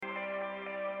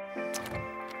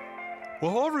Well,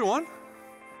 hello everyone.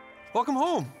 Welcome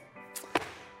home.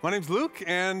 My name's Luke,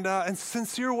 and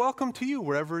sincere welcome to you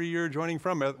wherever you're joining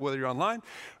from, whether you're online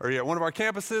or you're at one of our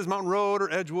campuses, Mountain Road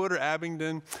or Edgewood or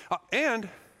Abingdon. And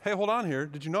hey, hold on here.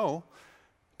 Did you know?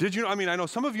 I mean, I know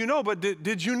some of you know, but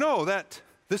did you know that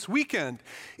this weekend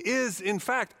is, in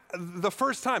fact, the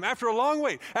first time, after a long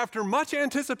wait, after much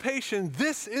anticipation,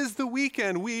 this is the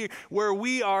weekend where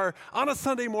we are on a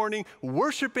Sunday morning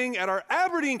worshiping at our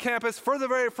Aberdeen campus for the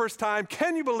very first time.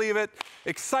 Can you believe it?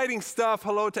 Exciting stuff.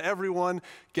 Hello to everyone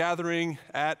gathering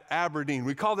at Aberdeen.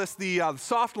 We call this the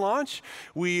soft launch.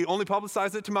 We only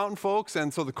publicize it to Mountain folks,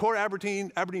 and so the core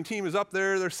Aberdeen team is up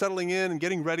there. They're settling in and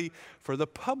getting ready for the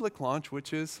public launch,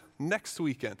 which is next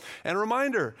weekend. And a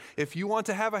reminder, if you want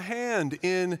to have a hand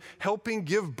in helping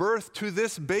give birth to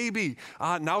this baby,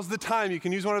 now's the time. You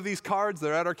can use one of these cards.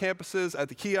 They're at our campuses, at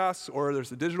the kiosks, or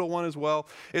there's a digital one as well.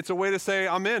 It's a way to say,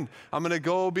 I'm in. I'm going to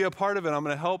go be a part of it. I'm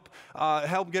going to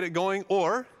help get it going.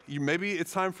 Or maybe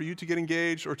it's time for you to get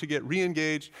engaged or to get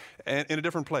re-engaged in a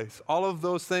different place. All of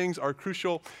those things are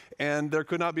crucial, and there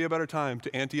could not be a better time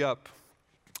to ante up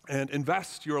and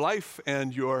invest your life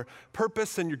and your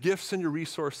purpose and your gifts and your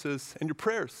resources and your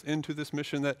prayers into this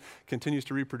mission that continues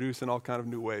to reproduce in all kinds of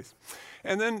new ways.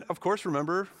 And then, of course,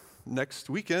 remember,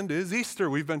 next weekend is Easter.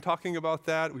 We've been talking about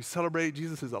that. We celebrate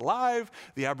Jesus is alive.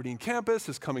 The Aberdeen campus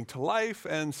is coming to life.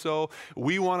 And so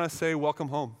we want to say welcome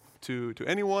home to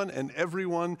anyone and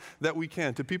everyone that we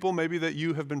can, to people maybe that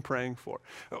you have been praying for.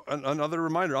 Another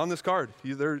reminder on this card,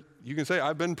 you can say,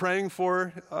 I've been praying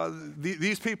for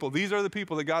these people. These are the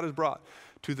people that God has brought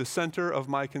to the center of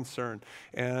my concern.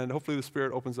 And hopefully the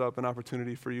Spirit opens up an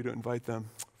opportunity for you to invite them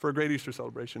for a great Easter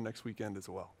celebration next weekend as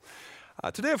well.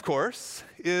 Today, of course,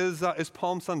 is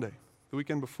Palm Sunday, the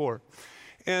weekend before.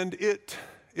 And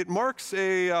it marks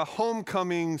a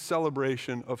homecoming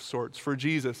celebration of sorts for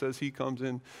Jesus as he comes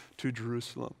in to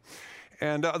Jerusalem.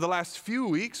 And the last few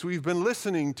weeks, we've been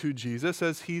listening to Jesus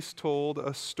as he's told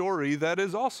a story that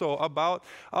is also about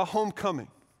a homecoming.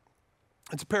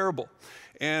 It's a parable.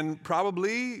 And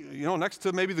probably, next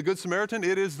to maybe the Good Samaritan,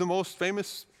 it is the most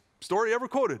famous story ever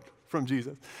quoted from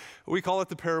Jesus. We call it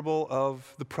the parable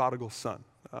of the prodigal son.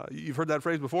 You've heard that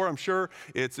phrase before, I'm sure.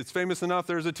 It's famous enough.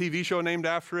 There's a TV show named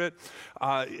after it.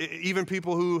 Even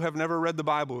people who have never read the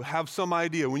Bible have some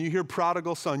idea. When you hear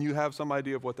prodigal son, you have some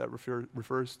idea of what that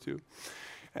refers to.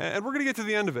 And we're going to get to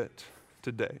the end of it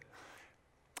today.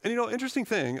 And interesting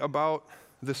thing about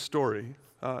this story,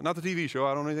 not the TV show,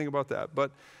 I don't know anything about that,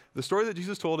 but the story that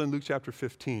Jesus told in Luke chapter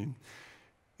 15,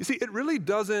 you see, it really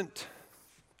doesn't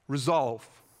resolve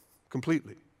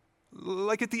completely.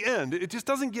 Like at the end, it just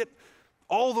doesn't get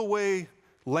all the way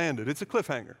landed. It's a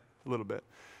cliffhanger a little bit.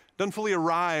 Doesn't fully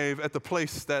arrive at the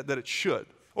place that it should,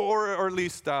 or at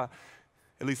least that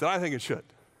I think it should.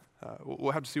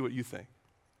 We'll have to see what you think.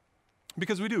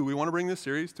 Because we want to bring this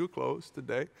series to a close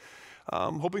today,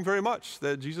 hoping very much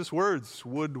that Jesus' words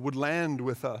would land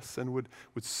with us and would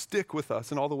stick with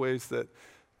us in all the ways that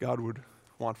God would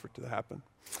want for it to happen.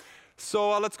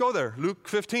 So let's go there, Luke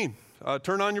 15.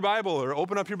 Turn on your Bible or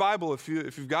open up your Bible if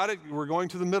you've got it. We're going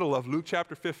to the middle of Luke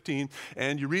chapter 15,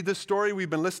 and you read this story. We've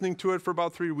been listening to it for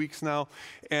about 3 weeks now,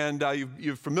 and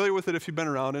you're familiar with it if you've been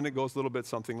around, and it goes a little bit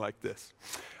something like this.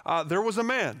 There was a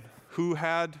man who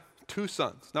had 2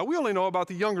 sons. Now, we only know about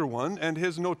the younger one and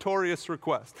his notorious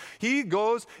request. He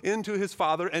goes into his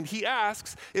father, and he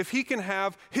asks if he can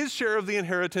have his share of the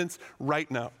inheritance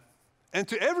right now. And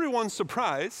to everyone's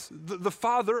surprise, the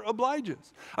father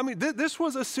obliges. I mean, this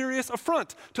was a serious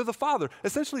affront to the father,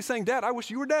 essentially saying, Dad, I wish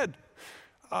you were dead.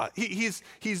 He's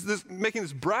making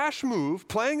this brash move,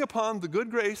 playing upon the good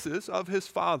graces of his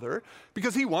father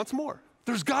because he wants more.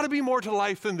 There's got to be more to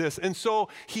life than this. And so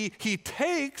he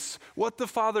takes what the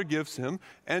father gives him,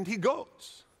 and he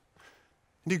goes.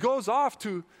 And he goes off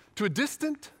to a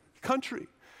distant country.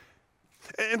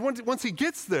 And once he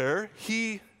gets there,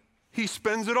 he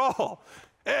spends it all.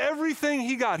 Everything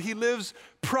he got. He lives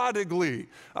prodigally,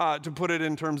 to put it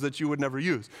in terms that you would never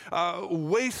use.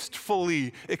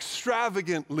 Wastefully,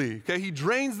 extravagantly. Okay? He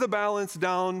drains the balance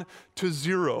down to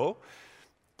 0,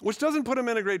 which doesn't put him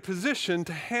in a great position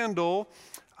to handle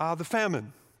the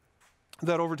famine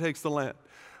that overtakes the land.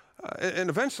 And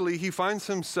eventually he finds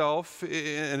himself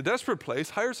in a desperate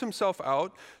place, hires himself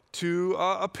out to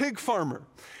a pig farmer.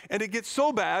 And it gets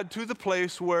so bad to the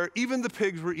place where even the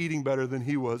pigs were eating better than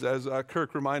he was, as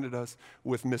Kirk reminded us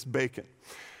with Miss Bacon.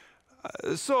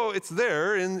 So it's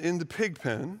there in the pig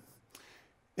pen,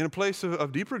 in a place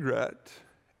of deep regret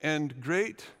and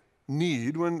great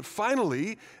need, when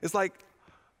finally it's like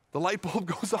the light bulb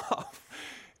goes off.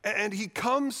 And he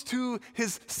comes to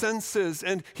his senses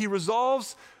and he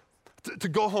resolves to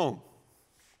go home.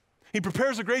 He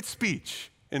prepares a great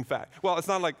speech, in fact. Well, it's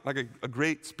not like a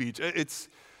great speech. It's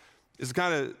the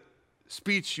kind of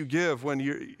speech you give when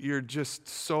you're just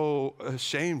so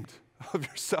ashamed of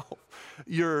yourself.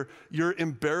 You're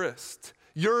embarrassed.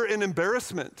 You're an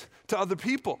embarrassment to other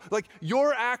people. Like,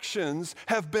 your actions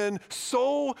have been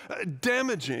so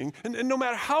damaging, and no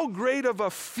matter how great of a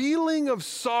feeling of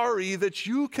sorry that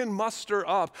you can muster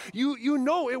up, you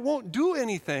know it won't do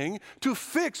anything to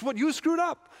fix what you screwed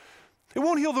up. It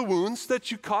won't heal the wounds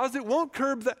that you caused. It won't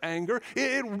curb the anger.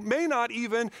 It may not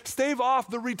even stave off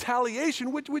the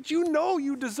retaliation, which you know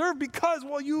you deserve because,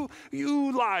 well, you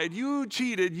lied, you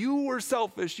cheated, you were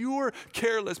selfish, you were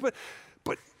careless, but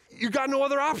you got no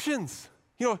other options.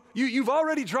 You know, you've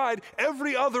already tried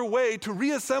every other way to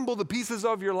reassemble the pieces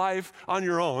of your life on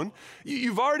your own.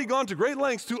 You've already gone to great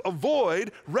lengths to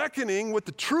avoid reckoning with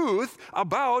the truth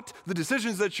about the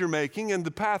decisions that you're making and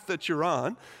the path that you're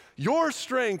on. Your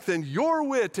strength and your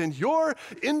wit and your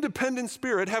independent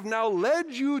spirit have now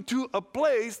led you to a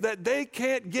place that they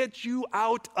can't get you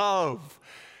out of.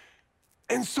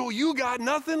 And so you got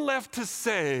nothing left to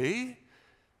say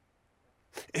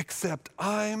except,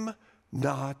 I'm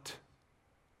not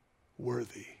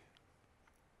worthy.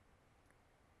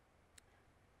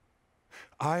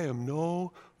 I am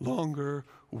no longer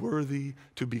worthy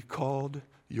to be called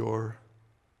your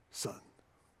son.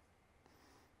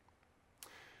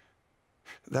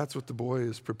 That's what the boy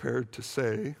is prepared to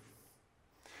say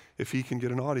if he can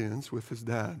get an audience with his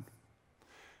dad.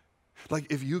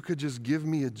 Like, if you could just give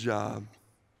me a job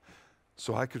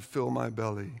so I could fill my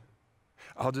belly,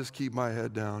 I'll just keep my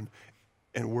head down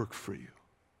and work for you.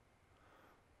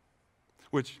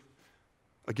 Which,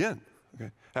 again,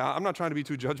 okay, I'm not trying to be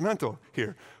too judgmental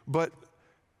here, but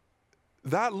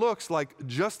that looks like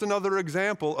just another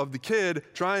example of the kid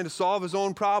trying to solve his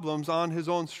own problems on his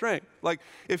own strength. Like,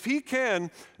 if he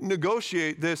can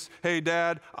negotiate this, hey,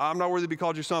 Dad, I'm not worthy to be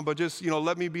called your son, but just,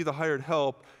 let me be the hired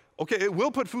help. Okay, it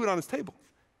will put food on his table.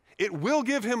 It will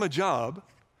give him a job,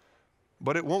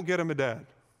 but it won't get him a dad.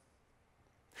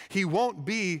 He won't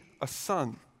be a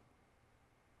son.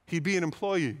 He'd be an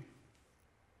employee.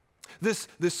 This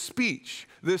speech,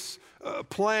 this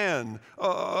plan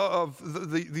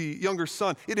of the younger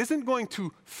son, it isn't going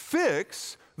to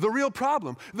fix the real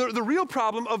problem. The real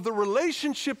problem of the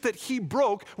relationship that he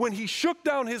broke when he shook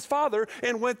down his father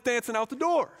and went dancing out the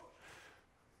door.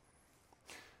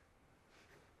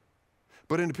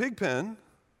 But in a pig pen,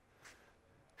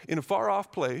 in a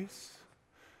far-off place,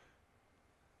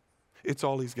 it's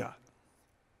all he's got.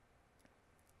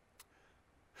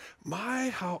 My,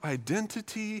 how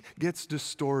identity gets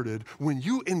distorted when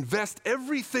you invest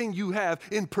everything you have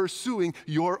in pursuing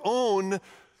your own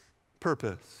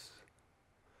purpose,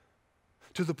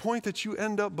 to the point that you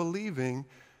end up believing,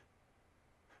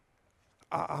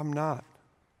 I'm not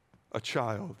a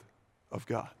child of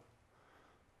God.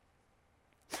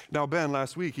 Now, Ben,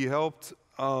 last week, he helped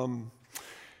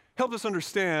us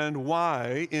understand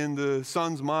why in the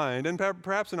son's mind, and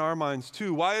perhaps in our minds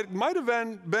too, why it might have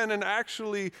been an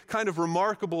actually kind of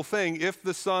remarkable thing if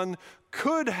the son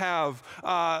could have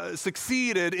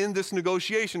succeeded in this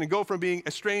negotiation and go from being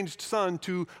estranged son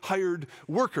to hired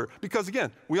worker. Because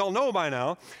again, we all know by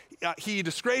now, he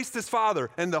disgraced his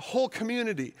father and the whole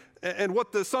community. And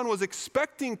what the son was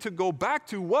expecting to go back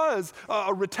to was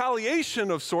a retaliation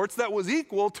of sorts that was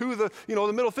equal to the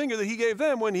middle finger that he gave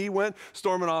them when he went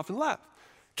storming off and left.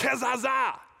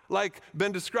 Kezaza, like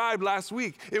Ben described last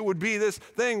week. It would be this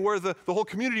thing where the whole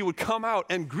community would come out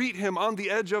and greet him on the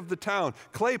edge of the town,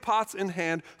 clay pots in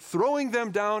hand, throwing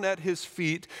them down at his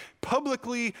feet,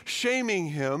 publicly shaming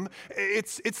him.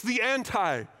 It's the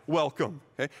anti-welcome.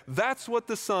 Okay? That's what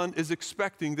the son is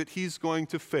expecting that he's going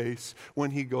to face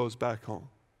when he goes back home.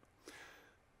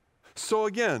 So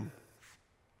again,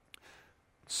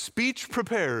 speech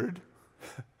prepared,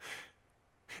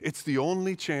 it's the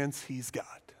only chance he's got.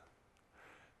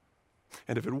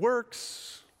 And if it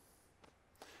works,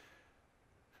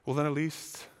 well, then at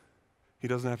least he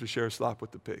doesn't have to share a slop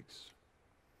with the pigs.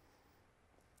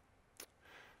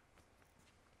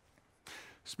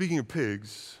 Speaking of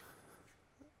pigs,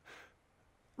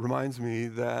 reminds me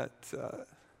that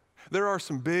there are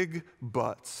some big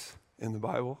buts in the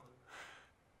Bible.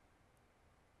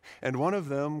 And one of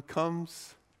them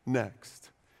comes next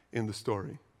in the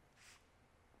story.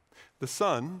 The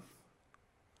son,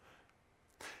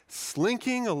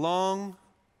 slinking along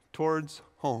towards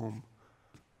home,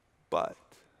 but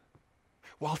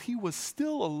while he was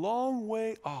still a long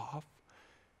way off,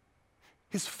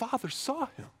 his father saw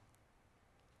him.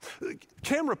 The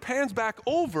camera pans back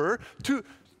over to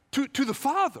the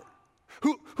father,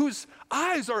 whose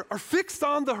eyes are fixed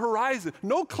on the horizon.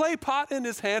 No clay pot in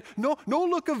his hand, no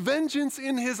look of vengeance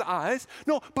in his eyes.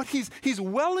 No, but he's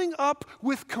welling up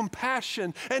with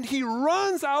compassion, and he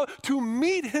runs out to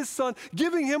meet his son,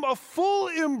 giving him a full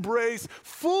embrace,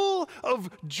 full of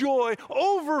joy,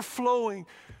 overflowing.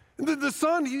 The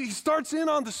son, he starts in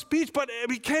on the speech, but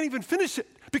he can't even finish it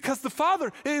because the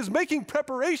father is making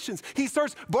preparations. He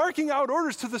starts barking out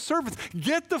orders to the servants.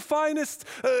 Get the finest,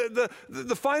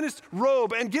 the finest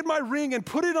robe, and get my ring and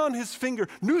put it on his finger.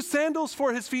 New sandals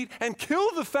for his feet, and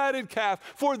kill the fatted calf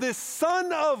for this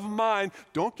son of mine.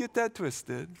 Don't get that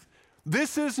twisted.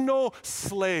 This is no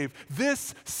slave.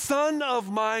 This son of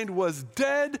mine was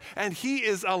dead, and he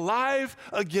is alive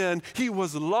again. He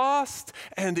was lost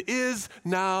and is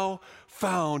now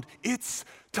found. It's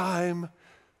time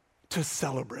to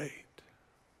celebrate.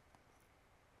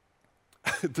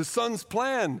 The son's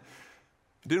plan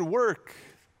didn't work.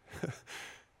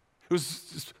 It was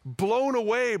just blown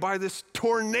away by this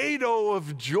tornado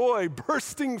of joy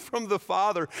bursting from the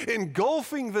father,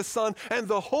 engulfing the son and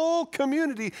the whole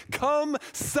community. Come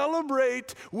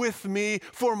celebrate with me,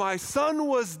 for my son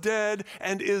was dead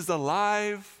and is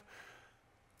alive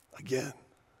again.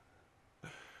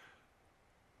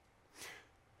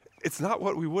 It's not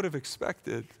what we would have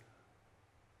expected.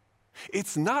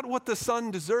 It's not what the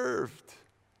son deserved.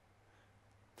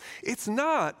 It's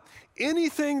not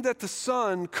anything that the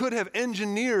son could have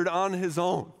engineered on his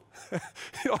own.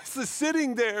 He's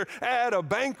sitting there at a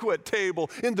banquet table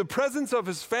in the presence of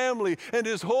his family and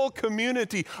his whole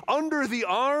community under the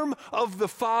arm of the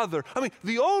father. I mean,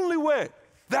 the only way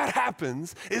that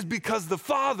happens is because the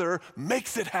Father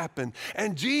makes it happen.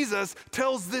 And Jesus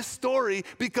tells this story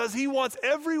because he wants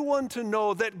everyone to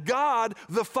know that God,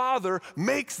 the Father,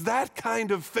 makes that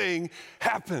kind of thing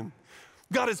happen.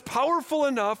 God is powerful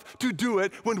enough to do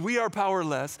it when we are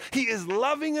powerless. He is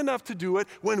loving enough to do it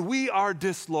when we are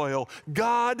disloyal.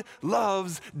 God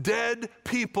loves dead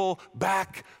people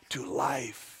back to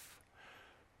life.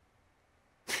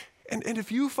 And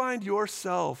if you find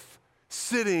yourself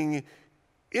sitting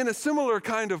in a similar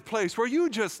kind of place where you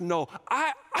just know,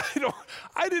 I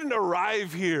didn't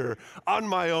arrive here on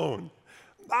my own.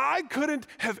 I couldn't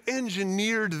have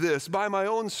engineered this by my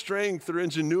own strength or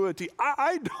ingenuity.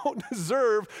 I don't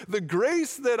deserve the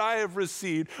grace that I have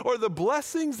received or the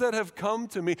blessings that have come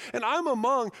to me. And I'm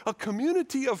among a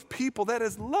community of people that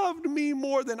has loved me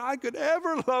more than I could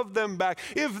ever love them back.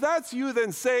 If that's you,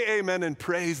 then say amen and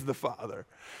praise the Father.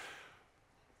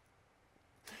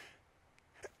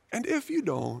 And if you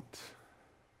don't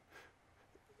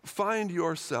find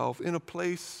yourself in a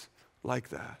place like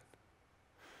that,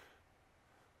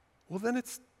 well, then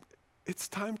it's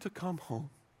time to come home.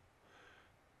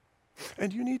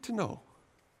 And you need to know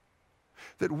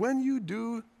that when you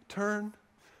do turn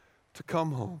to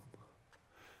come home,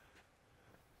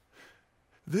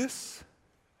 this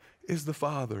is the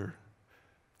Father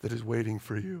that is waiting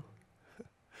for you.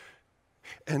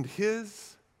 And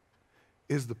his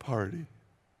is the party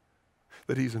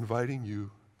that he's inviting you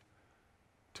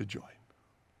to join.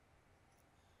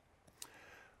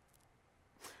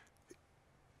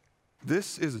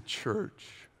 This is a church,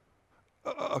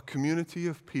 a community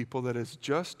of people that is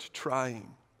just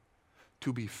trying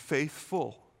to be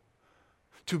faithful,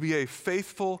 to be a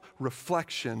faithful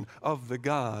reflection of the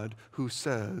God who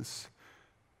says,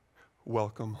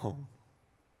 welcome home.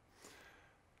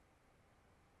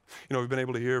 You know, we've been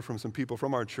able to hear from some people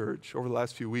from our church over the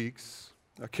last few weeks,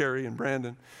 Carrie and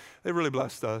Brandon. They've really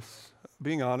blessed us,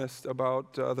 being honest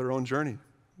about their own journey,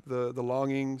 the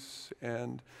longings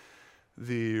and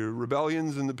the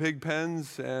rebellions in the pig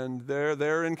pens and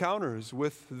their encounters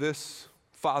with this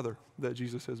Father that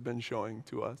Jesus has been showing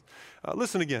to us.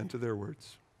 Listen again to their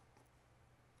words.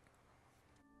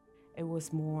 It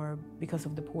was more because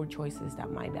of the poor choices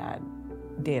that my dad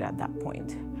did at that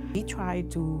point. He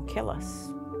tried to kill us.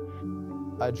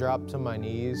 I dropped to my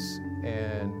knees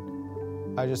and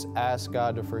I just asked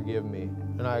God to forgive me.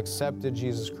 And I accepted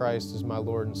Jesus Christ as my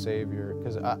Lord and Savior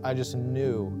because I just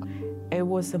knew. It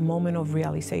was a moment of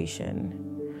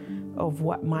realization of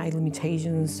what my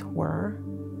limitations were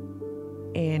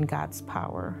and God's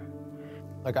power.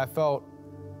 Like I felt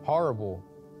horrible,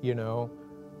 you know.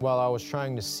 While I was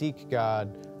trying to seek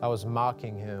God, I was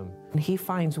mocking him. He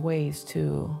finds ways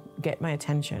to get my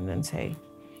attention and say,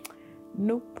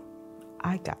 nope,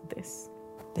 I got this.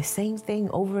 The same thing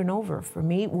over and over. For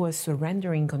me, it was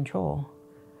surrendering control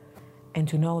and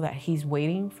to know that he's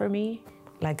waiting for me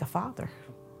like a father.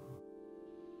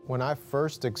 When I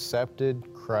first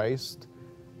accepted Christ,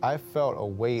 I felt a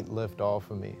weight lift off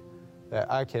of me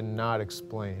that I cannot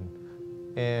explain.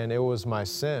 And it was my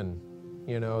sin.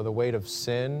 You know, the weight of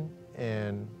sin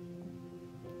And,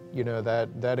 you know,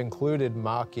 that included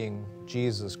mocking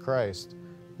Jesus Christ.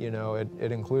 You know,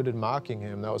 it included mocking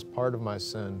him. That was part of my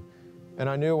sin. And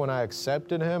I knew when I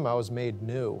accepted him, I was made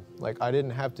new. Like, I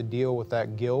didn't have to deal with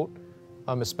that guilt,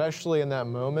 especially in that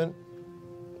moment.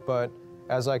 But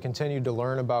as I continued to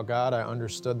learn about God, I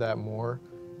understood that more.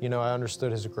 You know, I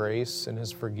understood his grace and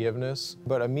his forgiveness.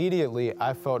 But immediately,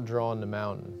 I felt drawn to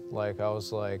mountain. Like, I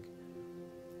was like,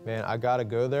 man, I gotta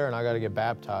go there and I gotta get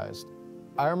baptized.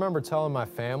 I remember telling my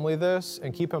family this,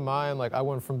 and keep in mind, like, I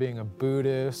went from being a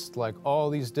Buddhist, like all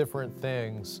these different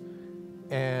things.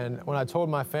 And when I told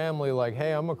my family, like,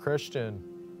 hey, I'm a Christian,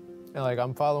 and like,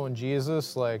 I'm following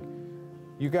Jesus, like,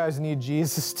 you guys need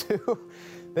Jesus too.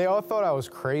 They all thought I was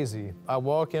crazy. I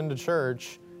walk into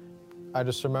church, I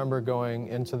just remember going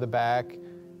into the back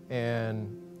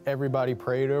and everybody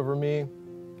prayed over me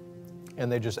and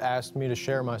they just asked me to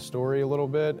share my story a little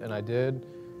bit, and I did.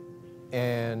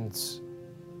 And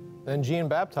then Gene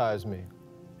baptized me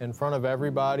in front of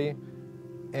everybody,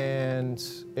 and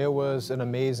it was an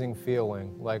amazing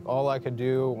feeling. Like, all I could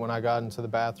do when I got into the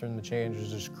bathroom to change was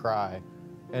just cry,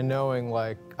 and knowing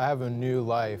like I have a new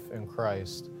life in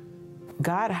Christ.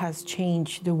 God has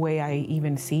changed the way I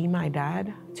even see my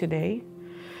dad today,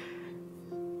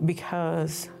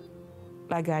 because,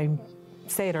 like I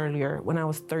said earlier, when I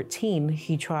was 13,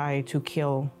 he tried to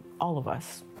kill all of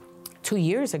us. 2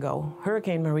 years ago,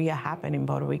 Hurricane Maria happened in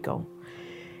Puerto Rico.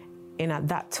 And at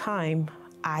that time,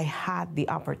 I had the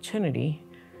opportunity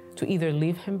to either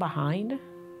leave him behind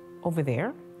over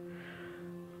there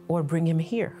or bring him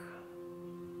here.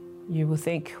 You would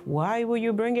think, why would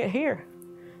you bring it here?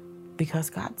 Because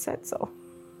God said so.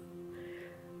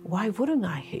 Why wouldn't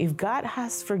I? If God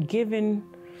has forgiven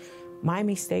my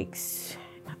mistakes,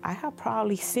 I have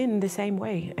probably sinned the same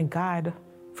way, and God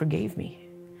forgave me.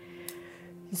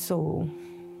 So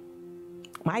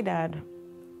my dad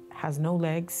has no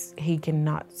legs. He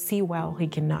cannot see well. He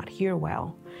cannot hear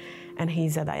well. And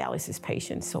he's a dialysis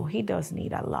patient, so he does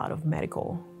need a lot of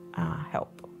medical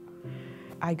help.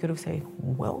 I could have said,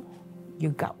 well, you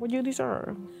got what you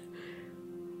deserve.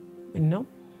 And no,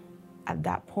 at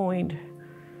that point,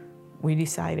 we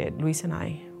decided, Luis and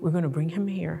I, we're gonna bring him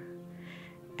here,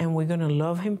 and we're gonna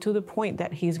love him to the point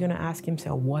that he's gonna ask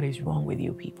himself, what is wrong with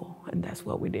you people? And that's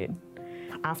what we did.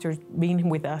 After being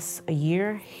with us a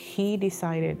year, he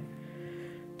decided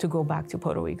to go back to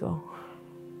Puerto Rico.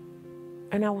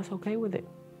 And I was okay with it.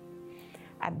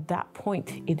 At that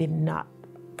point, it did not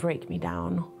break me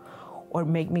down or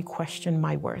make me question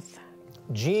my worth.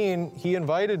 Gene, he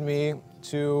invited me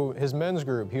to his men's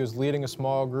group. He was leading a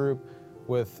small group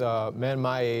with men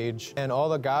my age, and all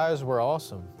the guys were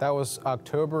awesome. That was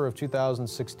October of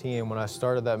 2016 when I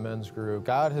started that men's group.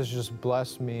 God has just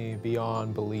blessed me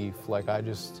beyond belief. Like,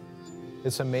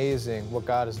 it's amazing what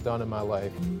God has done in my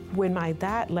life. When my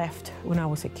dad left when I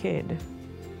was a kid,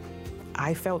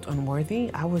 I felt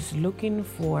unworthy. I was looking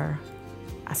for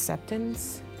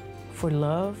acceptance, for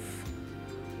love,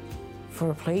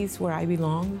 for a place where I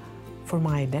belong, for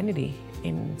my identity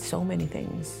in so many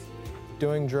things.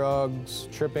 Doing drugs,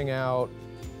 tripping out,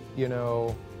 you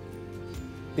know,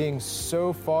 being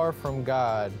so far from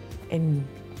God. And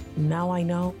now I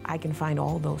know I can find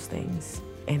all those things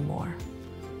and more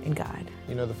in God.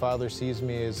 You know, the Father sees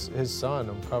me as his son.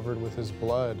 I'm covered with his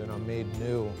blood and I'm made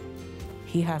new.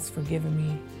 He has forgiven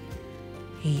me.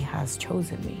 He has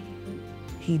chosen me.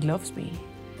 He loves me.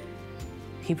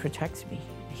 He protects me.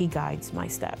 He guides my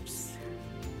steps.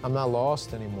 I'm not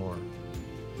lost anymore.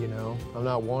 You know, I'm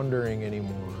not wondering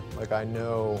anymore. Like, I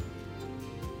know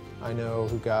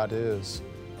who God is.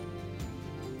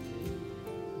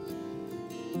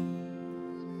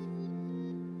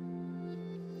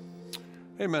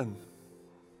 Amen.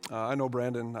 I know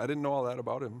Brandon. I didn't know all that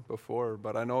about him before,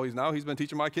 but I know he's been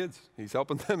teaching my kids. He's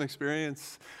helping them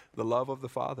experience the love of the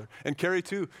Father. And Carrie,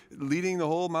 too, leading the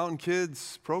whole Mountain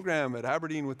Kids program at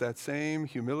Aberdeen with that same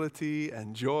humility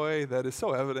and joy that is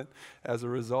so evident as a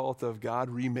result of God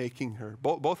remaking her.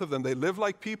 Both of them, they live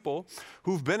like people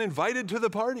who've been invited to the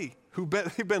party,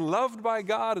 they've been loved by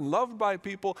God and loved by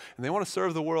people, and they want to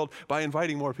serve the world by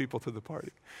inviting more people to the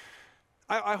party.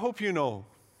 I hope you know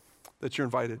that you're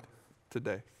invited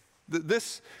today.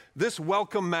 This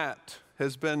welcome mat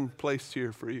has been placed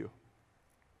here for you.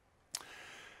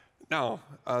 Now,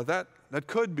 that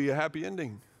could be a happy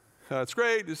ending. It's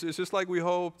great. It's just like we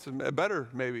hoped, better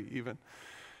maybe even.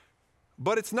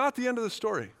 But it's not the end of the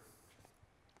story.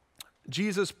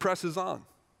 Jesus presses on.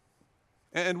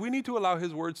 And we need to allow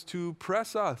his words to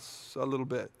press us a little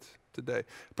bit today.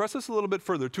 Press us a little bit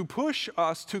further, to push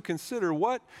us to consider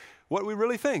what we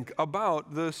really think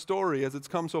about the story as it's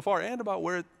come so far and about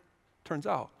where it turns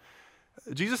out.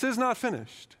 Jesus is not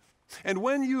finished. And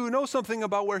when you know something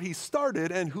about where he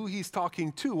started and who he's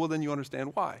talking to, well, then you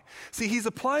understand why. See, he's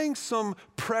applying some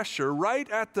pressure right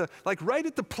at the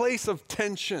place of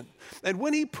tension. And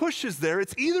when he pushes there,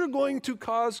 it's either going to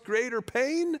cause greater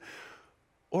pain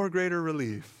or greater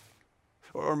relief,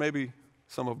 or maybe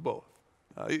some of both.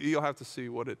 You'll have to see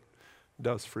what it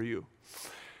does for you.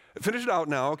 Finish it out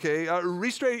now, okay?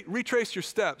 Retrace your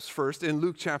steps first in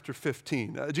Luke chapter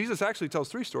 15. Jesus actually tells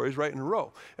 3 stories right in a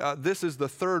row. This is the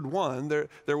third one.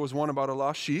 There was one about a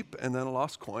lost sheep, and then a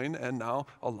lost coin, and now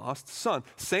a lost son.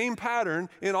 Same pattern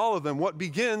in all of them. What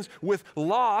begins with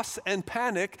loss and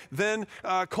panic then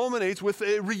culminates with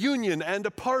a reunion and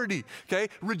a party, okay?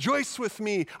 Rejoice with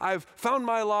me, I've found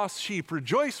my lost sheep.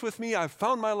 Rejoice with me, I've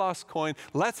found my lost coin.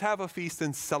 Let's have a feast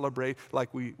and celebrate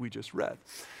like we just read.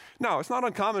 Now, it's not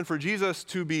uncommon for Jesus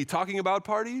to be talking about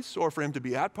parties, or for him to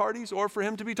be at parties, or for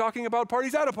him to be talking about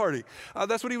parties at a party.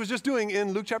 That's what he was just doing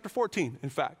in Luke chapter 14, in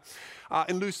fact.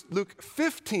 In Luke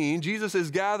 15, Jesus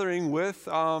is gathering with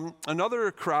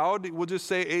another crowd, we'll just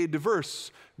say a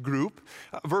diverse group.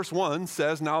 Verse 1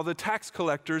 says, "Now the tax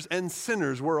collectors and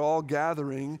sinners were all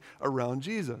gathering around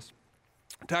Jesus."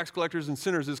 Tax collectors and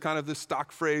sinners is kind of this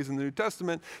stock phrase in the New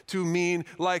Testament to mean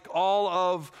like all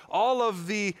of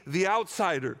the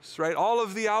outsiders, right? All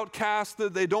of the outcasts,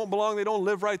 that they don't belong, they don't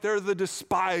live right. They're the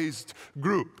despised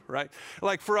group, right?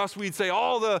 Like for us, we'd say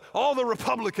all the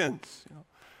Republicans,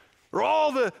 or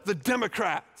all the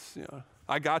Democrats,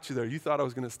 I got you there. You thought I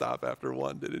was going to stop after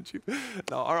one, didn't you?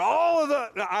 No, or all of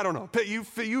the, I don't know, you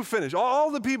finish.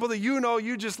 All the people that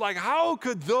you just like, how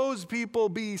could those people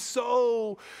be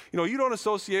so, you don't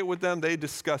associate with them, they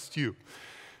disgust you.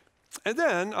 And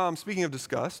then, speaking of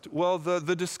disgust, well,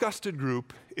 the disgusted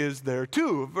group is there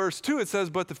too. Verse 2, it says,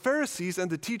 "But the Pharisees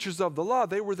and the teachers of the law,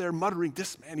 they were there muttering,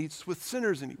 'This man eats with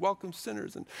sinners, and he welcomes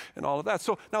sinners,' and all of that."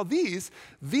 So now these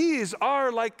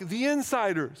are like the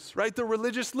insiders, right? The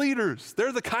religious leaders.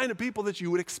 They're the kind of people that you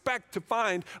would expect to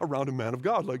find around a man of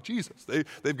God like Jesus.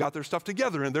 They've got their stuff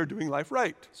together, and they're doing life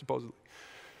right, supposedly.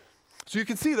 So you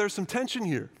can see there's some tension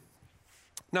here.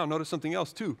 Now, notice something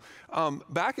else too.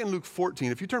 Back in Luke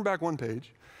 14, if you turn back one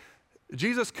page,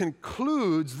 Jesus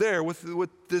concludes there with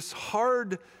these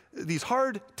hard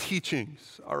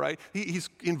teachings, all right? He's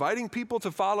inviting people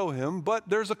to follow him, but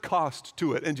there's a cost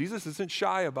to it, and Jesus isn't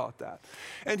shy about that.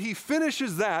 And he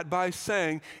finishes that by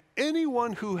saying,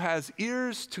 "Anyone who has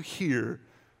ears to hear,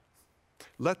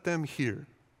 let them hear."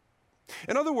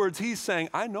 In other words, he's saying,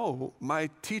 I know my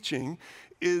teaching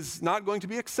is not going to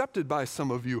be accepted by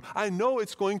some of you. I know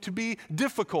it's going to be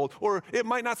difficult, or it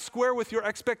might not square with your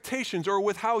expectations or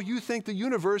with how you think the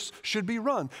universe should be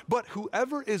run. But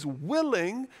whoever is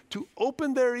willing to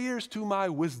open their ears to my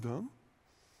wisdom,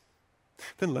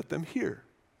 then let them hear.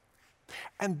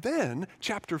 And then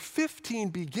chapter 15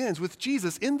 begins with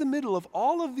Jesus in the middle of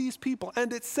all of these people,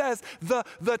 and it says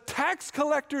the tax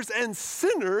collectors and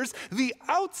sinners, the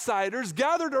outsiders,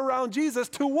 gathered around Jesus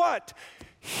to what?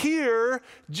 Hear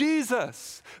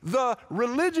Jesus. The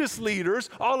religious leaders,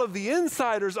 all of the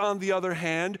insiders on the other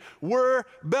hand, were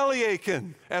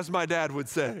bellyaching, as my dad would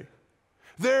say.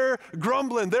 They're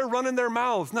grumbling, they're running their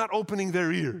mouths, not opening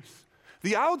their ears.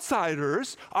 The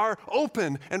outsiders are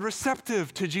open and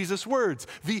receptive to Jesus' words.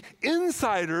 The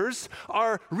insiders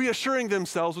are reassuring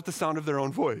themselves with the sound of their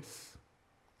own voice.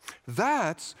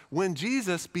 That's when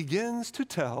Jesus begins to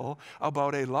tell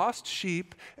about a lost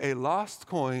sheep, a lost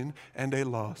coin, and a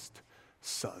lost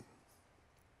son.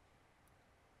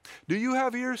 Do you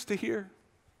have ears to hear?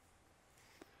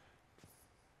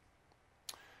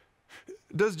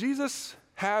 Does Jesus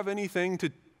have anything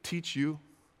to teach you,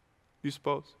 you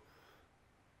suppose?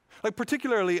 Like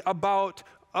particularly about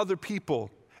other people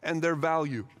and their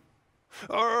value,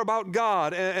 or about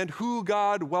God and who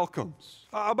God welcomes,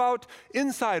 about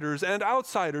insiders and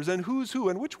outsiders and who's who,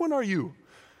 and which one are you?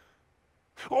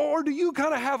 Or do you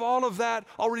kind of have all of that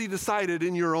already decided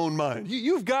in your own mind?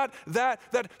 You've got that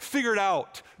figured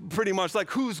out pretty much, like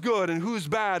who's good and who's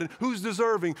bad and who's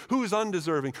deserving, who's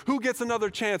undeserving, who gets another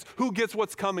chance, who gets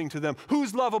what's coming to them,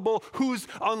 who's lovable, who's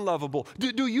unlovable.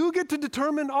 Do you get to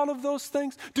determine all of those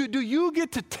things? Do you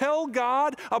get to tell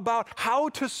God about how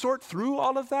to sort through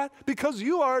all of that? Because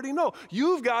you already know.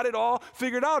 You've got it all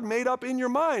figured out, made up in your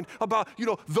mind about,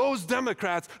 those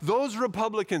Democrats, those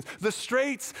Republicans, the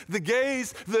straights, the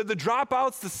gays, the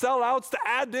dropouts, the sellouts, the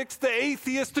addicts, the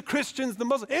atheists, the Christians, the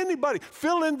Muslims, anybody,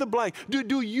 fill in the blank.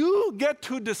 Do you get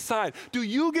to decide? Do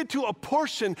you get to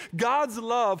apportion God's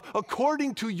love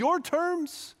according to your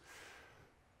terms?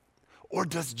 Or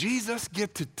does Jesus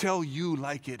get to tell you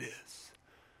like it is?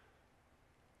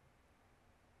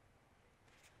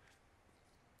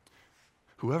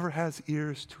 Whoever has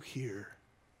ears to hear,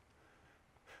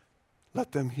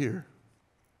 let them hear.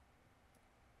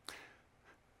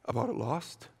 About a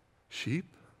lost sheep,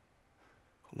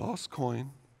 a lost coin,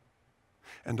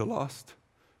 and a lost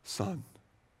son.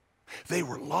 They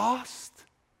were lost,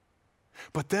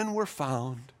 but then were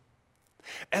found,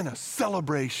 and a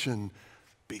celebration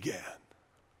began.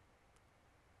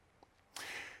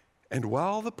 And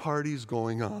while the party's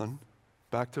going on,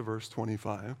 back to verse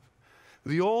 25,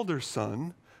 the older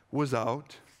son was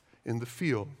out in the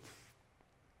field.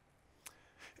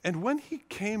 And when he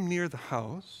came near the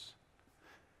house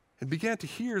and began to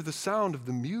hear the sound of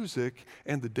the music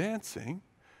and the dancing,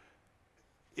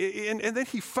 and then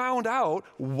he found out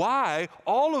why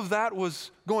all of that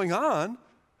was going on,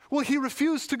 well, he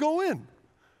refused to go in.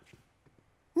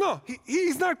 No,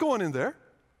 he's not going in there.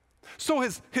 So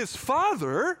his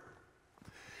father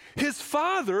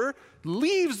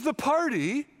leaves the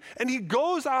party, and he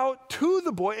goes out to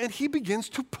the boy, and he begins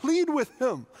to plead with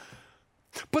him.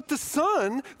 But the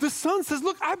son says,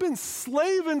 look, I've been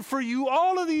slaving for you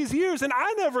all of these years, and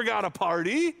I never got a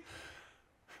party.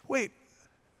 Wait,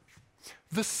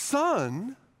 the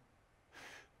son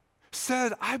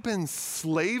said, I've been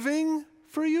slaving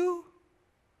for you?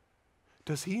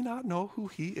 Does he not know who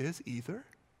he is either?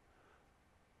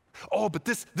 Oh, but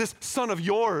this son of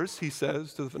yours, he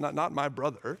says, to not my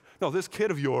brother. No, this kid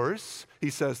of yours, he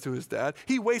says to his dad,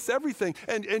 he wastes everything,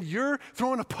 and you're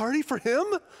throwing a party for him?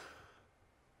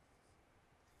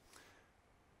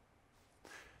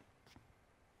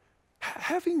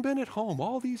 Having been at home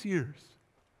all these years,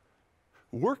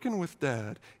 working with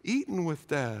dad, eating with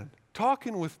dad,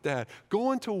 talking with dad,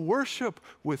 going to worship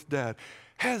with dad,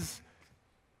 has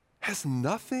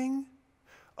nothing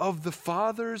of the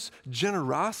Father's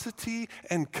generosity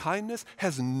and kindness,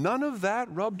 has none of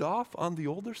that rubbed off on the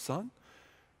older son?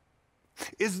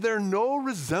 Is there no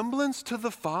resemblance to the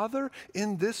Father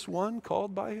in this one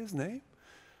called by his name?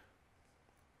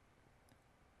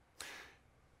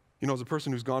 You know, as a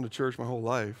person who's gone to church my whole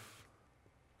life,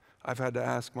 I've had to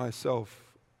ask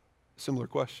myself similar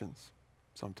questions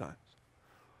sometimes.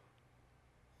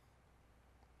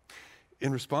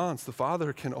 In response, the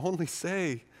Father can only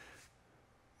say,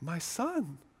 my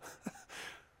son,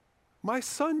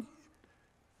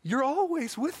 you're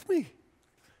always with me.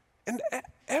 And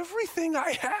everything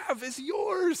I have is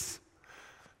yours.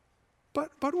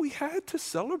 But we had to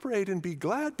celebrate and be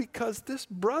glad because this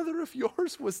brother of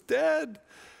yours was dead.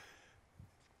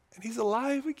 And he's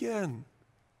alive again.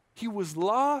 He was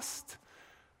lost.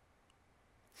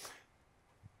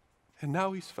 And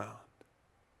now he's found.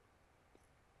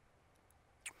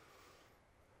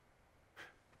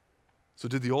 So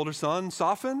did the older son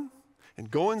soften and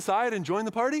go inside and join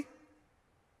the party?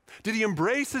 Did he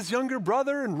embrace his younger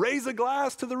brother and raise a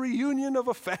glass to the reunion of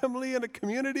a family and a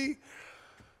community?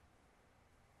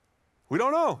 We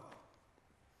don't know.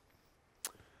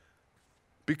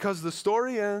 Because the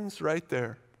story ends right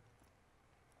there.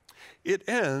 It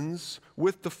ends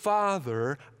with the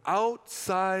father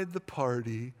outside the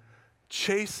party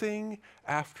chasing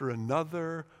after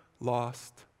another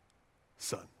lost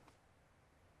son.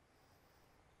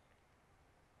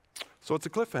 So it's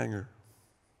a cliffhanger.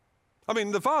 I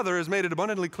mean, the Father has made it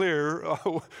abundantly clear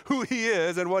who he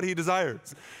is and what he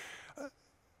desires.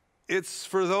 It's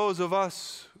for those of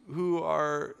us who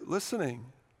are listening,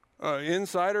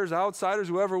 insiders, outsiders,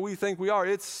 whoever we think we are,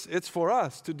 it's for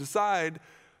us to decide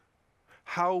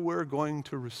how we're going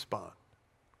to respond.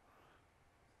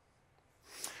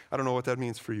 I don't know what that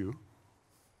means for you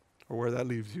or where that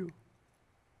leaves you.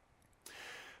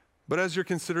 But as you're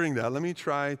considering that, let me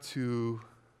try to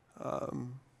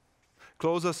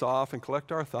close us off and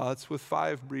collect our thoughts with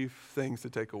 5 brief things to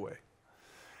take away.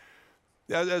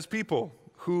 As people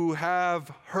who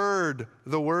have heard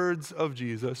the words of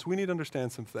Jesus, we need to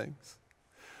understand some things.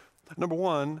 Number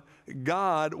 1,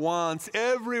 God wants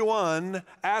everyone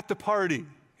at the party.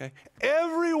 Okay?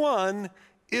 Everyone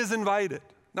is invited.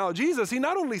 Now, Jesus, he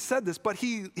not only said this, but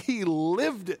he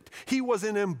lived it. He was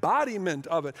an embodiment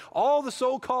of it. All the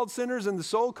so-called sinners and the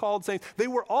so-called saints, they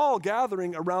were all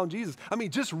gathering around Jesus. I mean,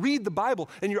 just read the Bible,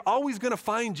 and you're always going to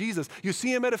find Jesus. You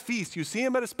see him at a feast. You see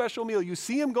him at a special meal. You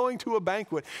see him going to a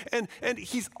banquet. And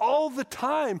he's all the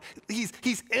time,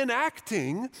 he's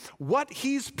enacting what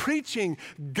he's preaching.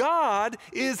 God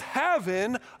is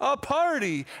having a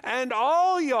party, and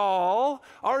all y'all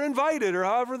are invited, or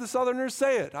however the Southerners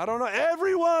say it. I don't know.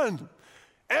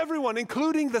 Everyone,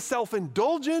 including the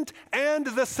self-indulgent and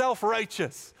the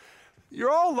self-righteous.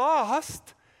 You're all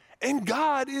lost, and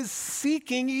God is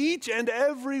seeking each and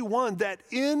every one that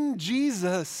in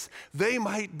Jesus they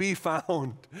might be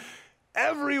found.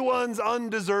 Everyone's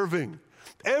undeserving,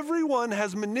 Everyone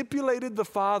has manipulated the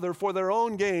Father for their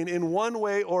own gain in one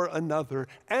way or another.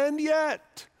 And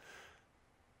yet,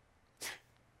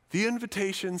 the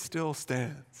invitation still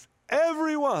stands.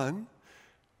 Everyone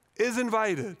is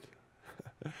invited.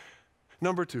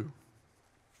 Number 2,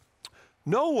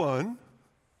 no one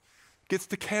gets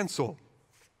to cancel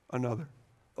another.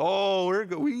 Oh,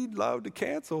 we'd love to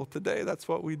cancel today. That's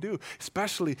what we do.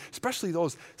 Especially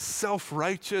those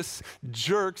self-righteous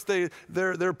jerks.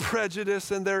 Their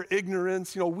prejudice and their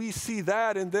ignorance. We see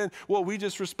that, and then, we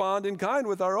just respond in kind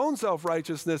with our own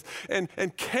self-righteousness and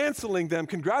canceling them,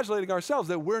 congratulating ourselves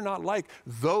that we're not like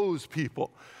those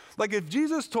people. Like if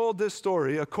Jesus told this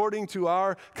story according to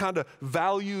our kind of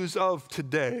values of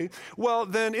today,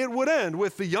 then it would end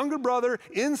with the younger brother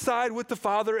inside with the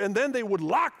father, and then they would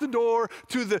lock the door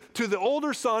to the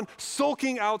older son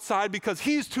sulking outside because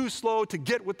he's too slow to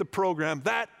get with the program,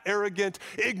 that arrogant,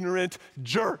 ignorant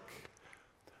jerk.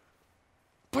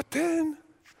 But then,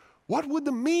 what would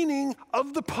the meaning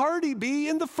of the party be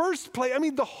in the first place? I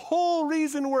mean, the whole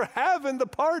reason we're having the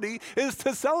party is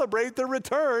to celebrate the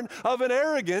return of an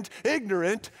arrogant,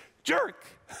 ignorant jerk.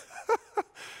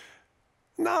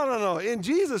 No. In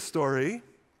Jesus' story,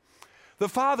 the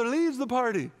father leaves the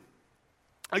party.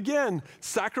 Again,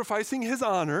 sacrificing his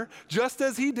honor, just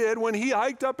as he did when he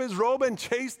hiked up his robe and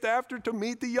chased after to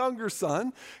meet the younger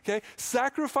son. Okay,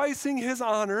 sacrificing his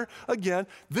honor again,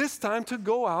 this time to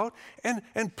go out and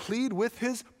plead with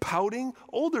his pouting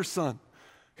older son.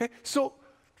 Okay, so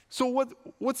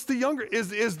what's the younger?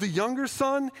 Is the younger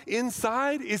son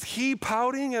inside? Is he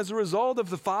pouting as a result of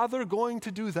the father going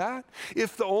to do that?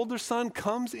 If the older son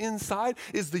comes inside,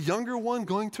 is the younger one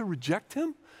going to reject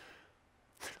him?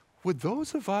 Would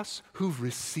those of us who've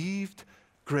received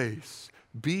grace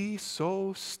be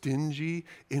so stingy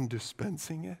in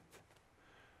dispensing it?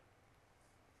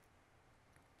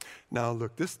 Now,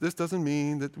 look, this doesn't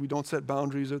mean that we don't set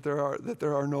boundaries, that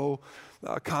there are no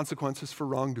consequences for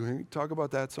wrongdoing. We can talk about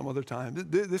that some other time.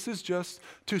 This is just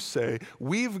to say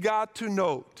we've got to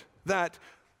note that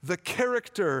the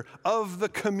character of the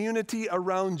community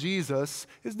around Jesus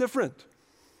is different.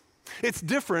 It's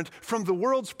different from the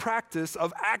world's practice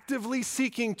of actively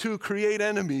seeking to create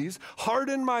enemies,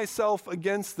 harden myself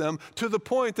against them to the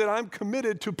point that I'm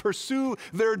committed to pursue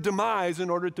their demise in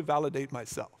order to validate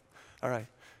myself. All right,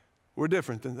 we're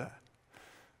different than that.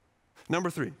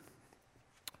 Number 3,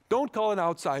 don't call an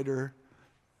outsider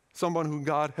someone whom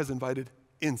God has invited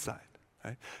inside.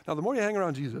 Right? Now, the more you hang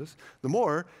around Jesus, the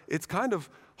more it's kind of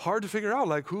hard to figure out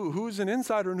like who's an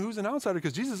insider and who's an outsider,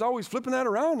 because Jesus is always flipping that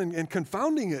around and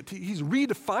confounding it. He's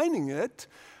redefining it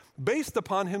based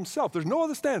upon himself. There's no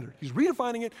other standard. He's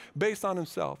redefining it based on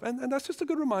himself. And that's just a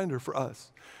good reminder for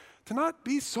us to not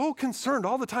be so concerned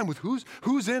all the time with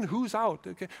who's in, who's out.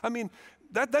 Okay? I mean,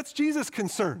 that's Jesus'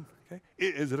 concern. Okay?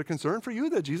 Is it a concern for you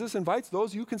that Jesus invites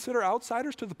those you consider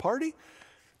outsiders to the party?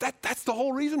 That's the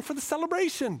whole reason for the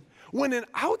celebration. When an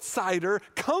outsider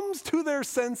comes to their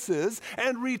senses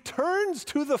and returns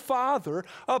to the Father,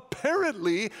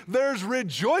 apparently there's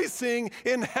rejoicing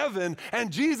in heaven,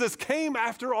 and Jesus came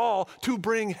after all to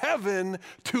bring heaven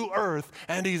to earth,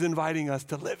 and he's inviting us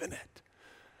to live in it.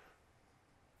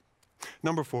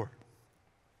 Number 4,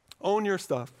 own your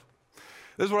stuff.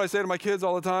 This is what I say to my kids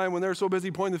all the time when they're so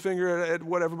busy pointing the finger at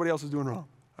what everybody else is doing wrong.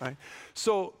 All right?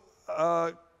 So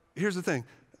here's the thing.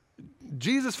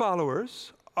 Jesus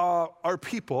followers are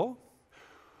people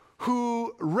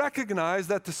who recognize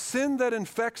that the sin that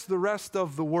infects the rest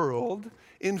of the world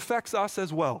infects us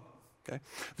as well. Okay?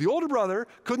 The older brother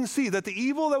couldn't see that the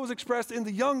evil that was expressed in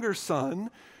the younger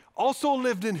son also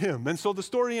lived in him. And so the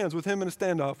story ends with him in a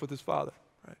standoff with his father.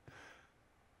 Right?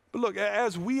 But look,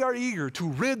 as we are eager to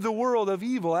rid the world of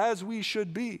evil as we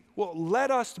should be, well,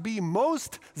 let us be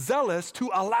most zealous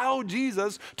to allow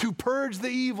Jesus to purge the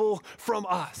evil from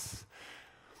us.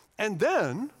 And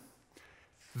then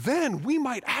we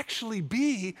might actually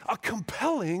be a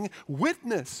compelling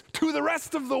witness to the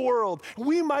rest of the world.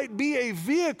 We might be a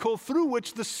vehicle through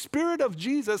which the Spirit of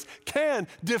Jesus can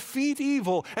defeat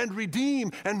evil and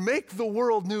redeem and make the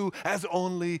world new as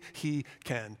only he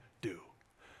can do.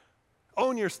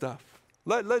 Own your stuff.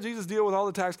 Let Jesus deal with all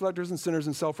the tax collectors and sinners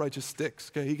and self-righteous sticks.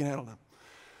 Okay, he can handle them.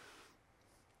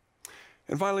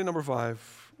 And finally, number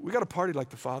 5, we got to party like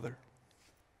the Father.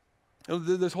 You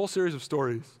know, this whole series of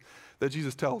stories that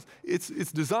Jesus tells, it's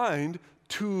designed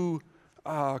to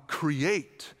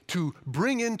create, to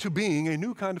bring into being a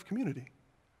new kind of community.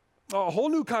 A whole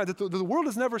new kind that the world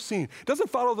has never seen. It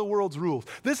doesn't follow the world's rules.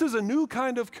 This is a new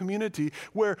kind of community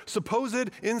where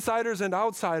supposed insiders and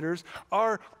outsiders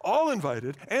are all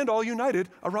invited and all united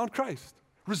around Christ.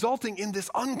 resulting in this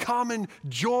uncommon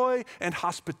joy and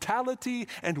hospitality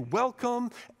and welcome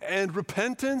and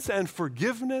repentance and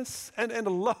forgiveness and a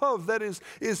love that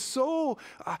is so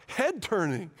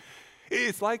head-turning.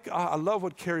 It's like, I love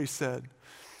what Carrie said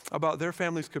about their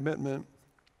family's commitment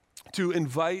to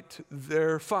invite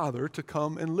their father to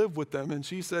come and live with them. And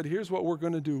she said, here's what we're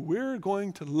going to do. We're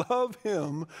going to love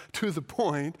him to the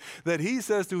point that he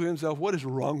says to himself, what is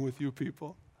wrong with you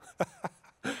people?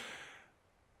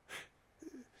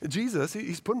 Jesus,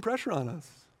 he's putting pressure on us.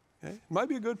 Okay? It might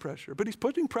be a good pressure, but he's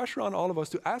putting pressure on all of us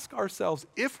to ask ourselves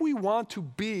if we want to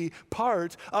be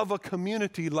part of a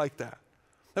community like that.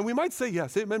 And we might say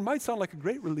yes. It might sound like a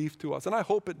great relief to us, and I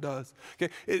hope it does.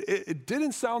 Okay? It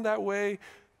didn't sound that way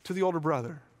to the older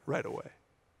brother right away.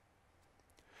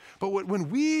 But when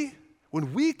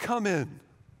we come in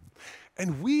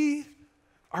and we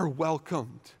are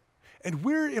welcomed and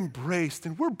we're embraced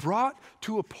and we're brought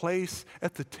to a place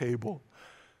at the table,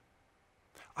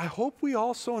 I hope we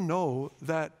also know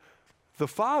that the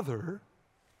Father,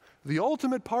 the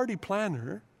ultimate party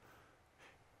planner,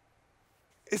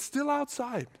 is still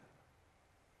outside,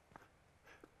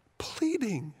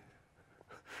 pleading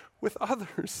with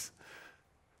others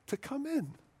to come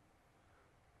in.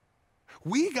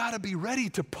 We got to be ready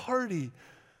to party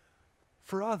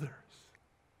for others.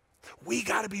 We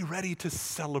got to be ready to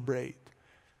celebrate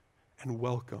and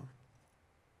welcome.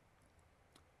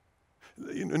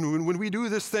 And when we do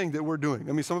this thing that we're doing,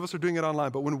 I mean, some of us are doing it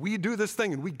online, but when we do this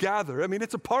thing and we gather, I mean,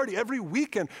 it's a party every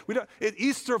weekend. At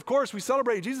Easter, of course, we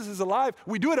celebrate Jesus is alive.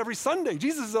 We do it every Sunday.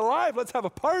 Jesus is alive. Let's have a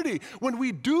party. When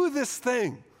we do this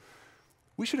thing,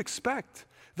 we should expect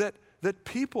that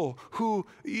people who,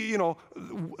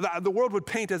 the world would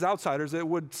paint as outsiders, it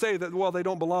would say that, well, they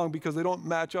don't belong because they don't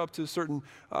match up to certain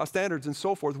standards and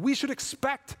so forth. We should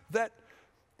expect that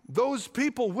those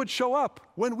people would show up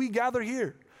when we gather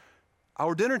here.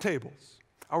 Our dinner tables,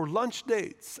 our lunch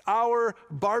dates, our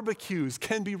barbecues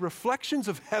can be reflections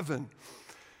of heaven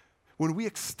when we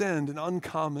extend an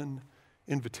uncommon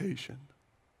invitation.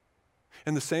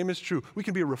 And the same is true. We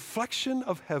can be a reflection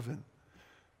of heaven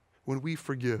when we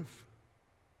forgive,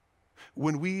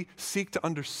 when we seek to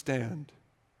understand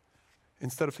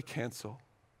instead of to cancel,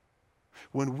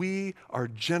 when we are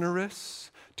generous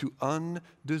to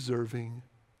undeserving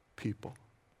people.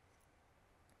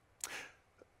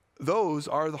 Those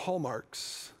are the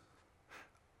hallmarks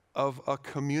of a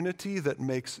community that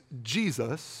makes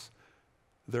Jesus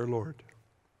their Lord.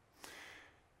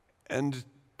 And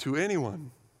to anyone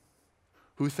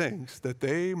who thinks that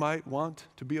they might want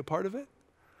to be a part of it,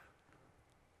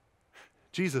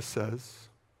 Jesus says,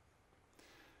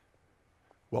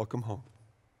 welcome home.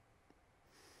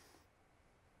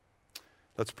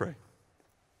 Let's pray.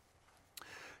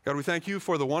 God, we thank you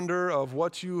for the wonder of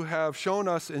what you have shown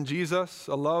us in Jesus,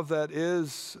 a love that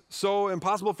is so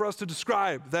impossible for us to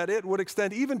describe, that it would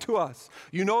extend even to us.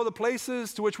 You know the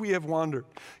places to which we have wandered.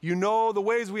 You know the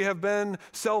ways we have been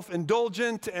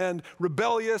self-indulgent and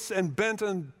rebellious and bent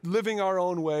on living our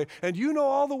own way. And you know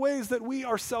all the ways that we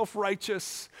are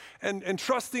self-righteous and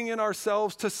trusting in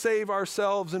ourselves to save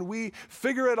ourselves, and we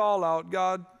figure it all out.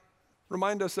 God,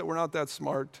 remind us that we're not that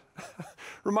smart.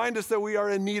 Remind us that we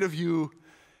are in need of you.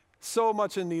 So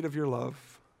much in need of your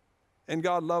love. And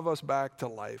God, love us back to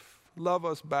life. Love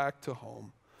us back to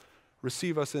home.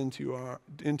 Receive us into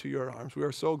your arms. We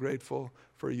are so grateful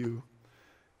for you.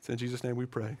 It's in Jesus' name we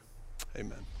pray.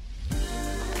 Amen.